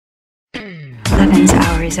11's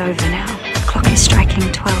hour is over now. The clock is striking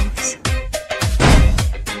 12s.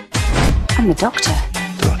 I'm the doctor.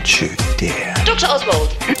 Don't you dare. Dr.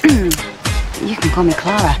 Oswald. You can call me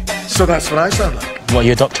Clara. So that's what I sound like. What are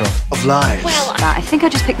you a doctor of? Of lies. Well, I think I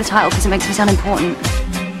just picked the title because it makes me sound important.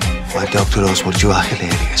 Why, Dr. Oswald, you are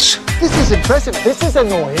hilarious. This is impressive. This is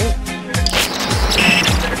annoying.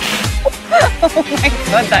 Oh my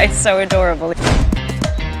god, that is so adorable.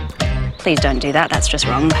 Please don't do that, that's just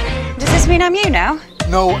wrong. Does this mean I'm you now?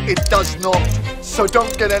 No, it does not. So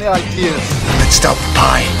don't get any ideas. Let's stop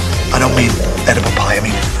pie. I don't mean edible pie, I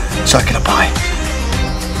mean circular pie.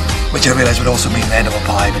 Which I realise would also mean edible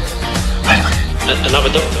pie, but anyway.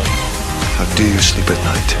 Another doctor? How do you sleep at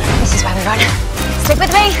night? This is where we run. Stick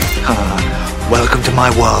with me. Welcome to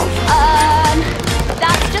my world.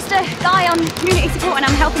 That's just a guy on community support and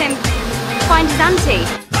I'm helping him find his auntie.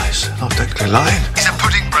 Nice. Not technically lying. He's a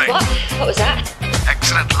pudding brain. what? What was that?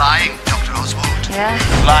 Excellent lying, Dr. Oswald. Yeah.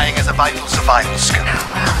 Lying is a vital survival skill.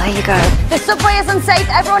 Well, there you go. The subway is unsafe.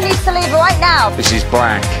 Everyone needs to leave right now. This is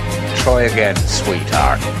blank. Try again,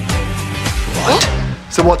 sweetheart. What?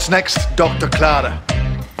 So what's next, Dr. Clara?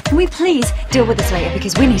 Can we please deal with this later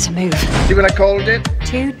because we need to move. See what I called it?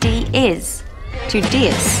 2D is.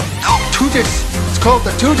 2Ds. No. Tudis. It's called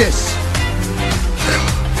the Tudis.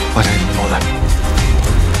 Why don't you bother?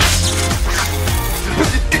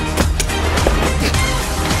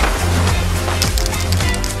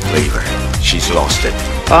 Leave her. She's lost it.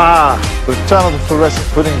 Ah, the return of the fluorescent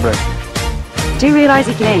pudding bread. Do you realise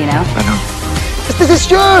he can hear you now? I know. This is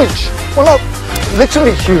huge. Well, not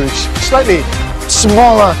literally huge. Slightly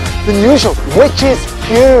smaller than usual, which is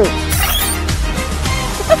huge.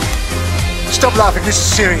 Stop laughing, this is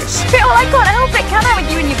serious. Well, I can't help it, can I,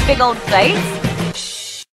 with you and your big old face?